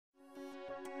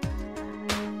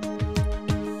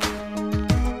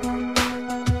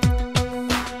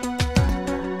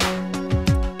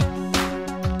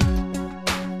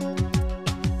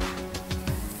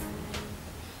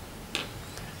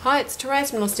Hi, it's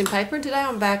Therese from Lostinpaper, and today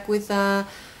I'm back with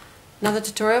another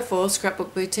tutorial for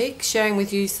Scrapbook Boutique, sharing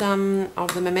with you some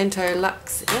of the Memento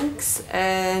Luxe inks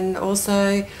and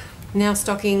also now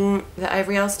stocking the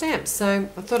Avery Elle stamps. So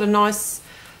I thought a nice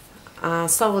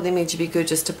solid image would be good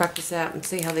just to practice out and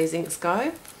see how these inks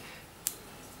go.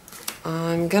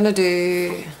 I'm going to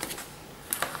do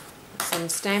some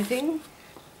stamping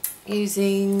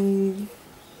using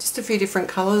just a few different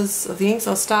colours of the inks.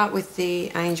 I'll start with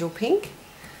the Angel Pink.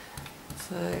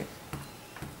 So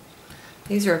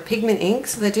these are a pigment ink,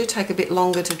 so they do take a bit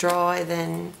longer to dry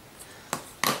than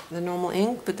the normal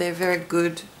ink, but they're very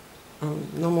good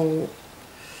normal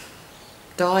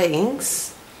dye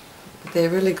inks. They're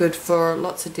really good for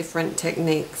lots of different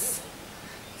techniques.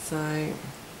 So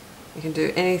you can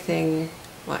do anything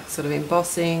like sort of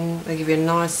embossing. They give you a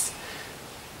nice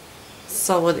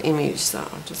solid image. So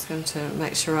I'm just going to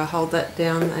make sure I hold that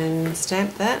down and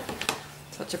stamp that.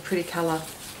 Such a pretty colour.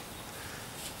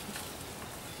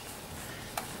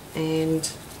 And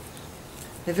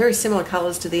they're very similar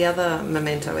colours to the other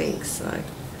Memento inks.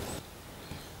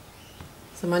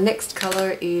 So my next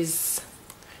colour is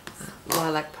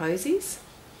Lilac Posies.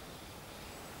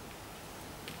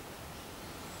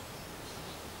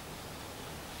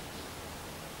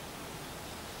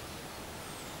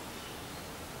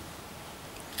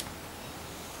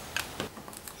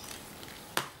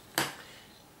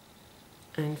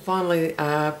 And finally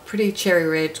a pretty cherry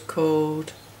red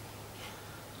called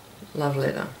Love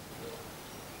Letter.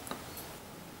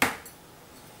 I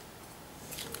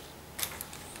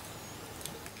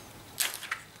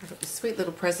got this sweet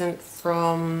little present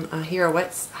from a Hero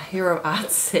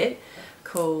Arts set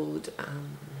called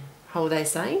Holiday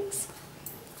Sayings,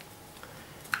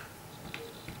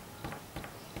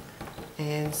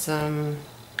 and some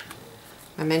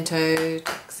Memento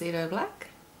Tuxedo Black.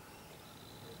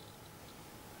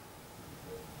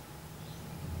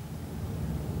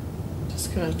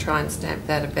 Just going to try and stamp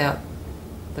that about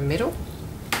the middle.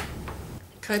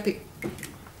 Copic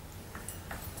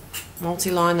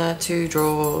Multiliner to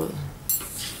draw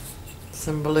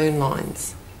some balloon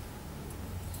lines.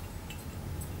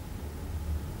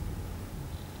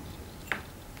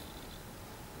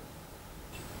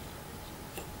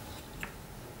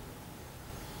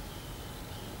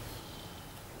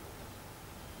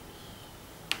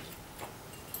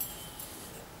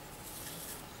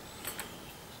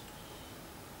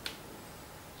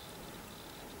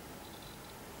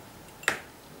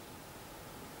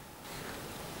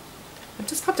 I've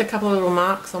just popped a couple of little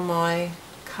marks on my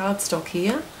cardstock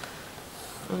here,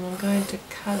 and I'm going to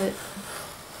cut it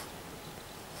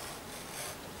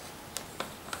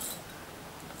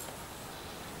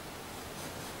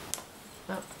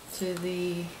up to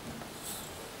the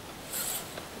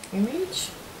image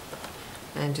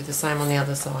and do the same on the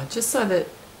other side, just so that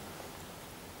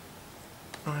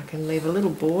I can leave a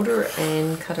little border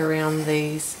and cut around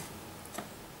these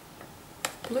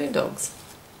balloon dogs.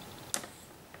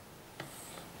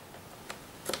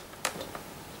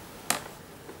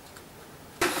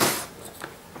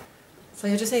 So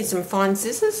you just need some fine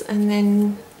scissors and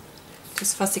then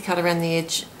just fussy cut around the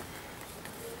edge,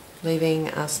 leaving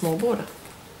a small border.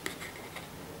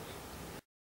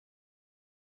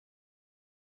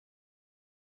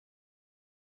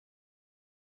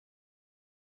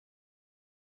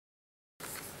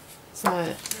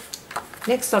 So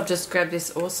next I've just grabbed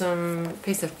this awesome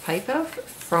piece of paper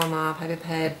from a paper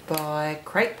pad by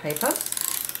Create Paper.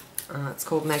 It's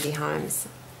called Maggie Holmes.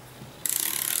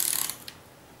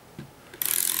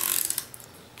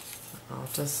 I'll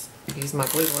just use my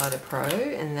Glue Glider Pro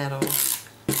and that'll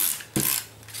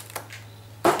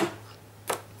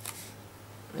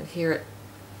adhere it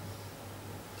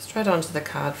straight onto the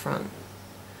card front.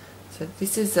 So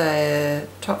this is a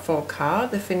top fold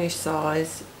card. The finished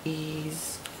size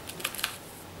is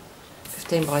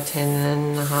 15 by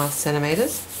 10.5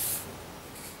 centimetres.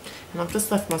 And I've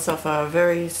just left myself a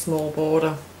very small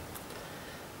border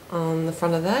on the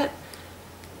front of that.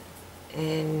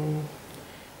 And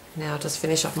now I'll just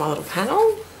finish off my little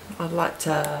panel. I'd like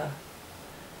to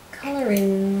colour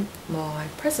in my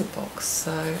present box,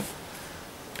 so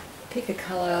pick a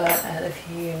colour out of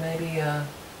here, maybe a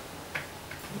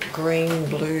green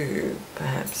blue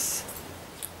perhaps.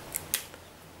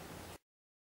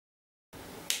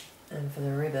 And for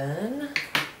the ribbon,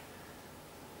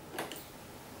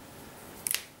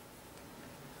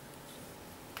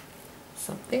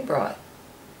 something bright.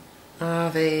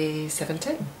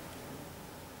 RV17.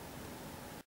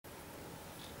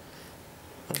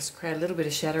 I'll just create a little bit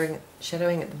of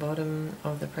shadowing at the bottom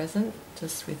of the present,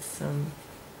 just with some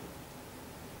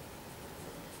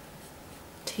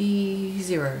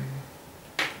T0.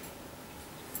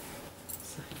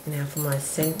 So now for my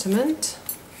sentiment.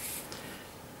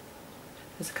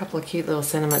 There's a couple of cute little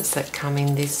sentiments that come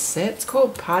in this set. It's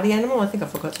called Party Animal. I think I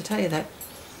forgot to tell you that.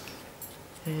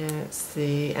 And it's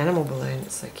the animal balloon.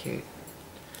 It's so cute.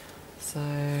 So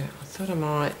I thought I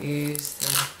might use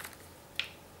the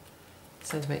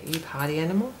sentiment You Party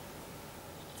Animal.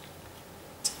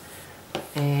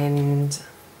 And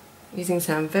using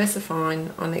some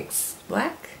VersaFine Onyx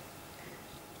black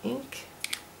ink.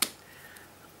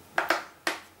 I'm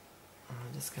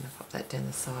just going to pop that down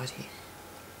the side here.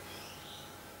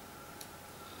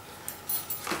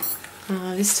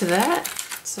 This to that,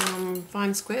 some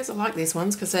fine squares. I like these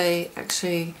ones because they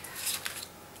actually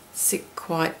sit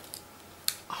quite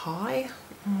high.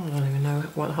 Oh, I don't even know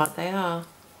what height they are.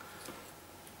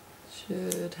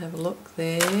 Should have a look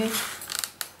there.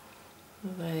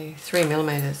 Are they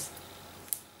 3mm?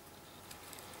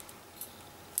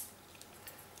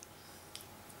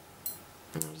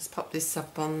 And I'll just pop this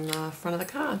up on the front of the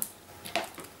card.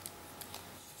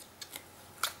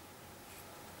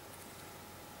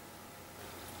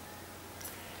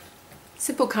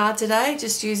 Simple card today,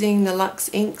 just using the Luxe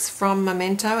inks from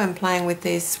Memento and playing with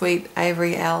these sweet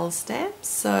Avery Elle stamps.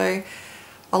 So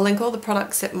I'll link all the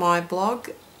products at my blog.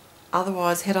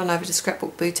 Otherwise, head on over to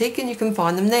Scrapbook Boutique and you can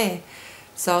find them there.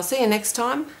 So I'll see you next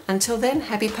time. Until then,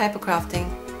 happy paper crafting.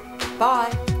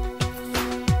 Bye.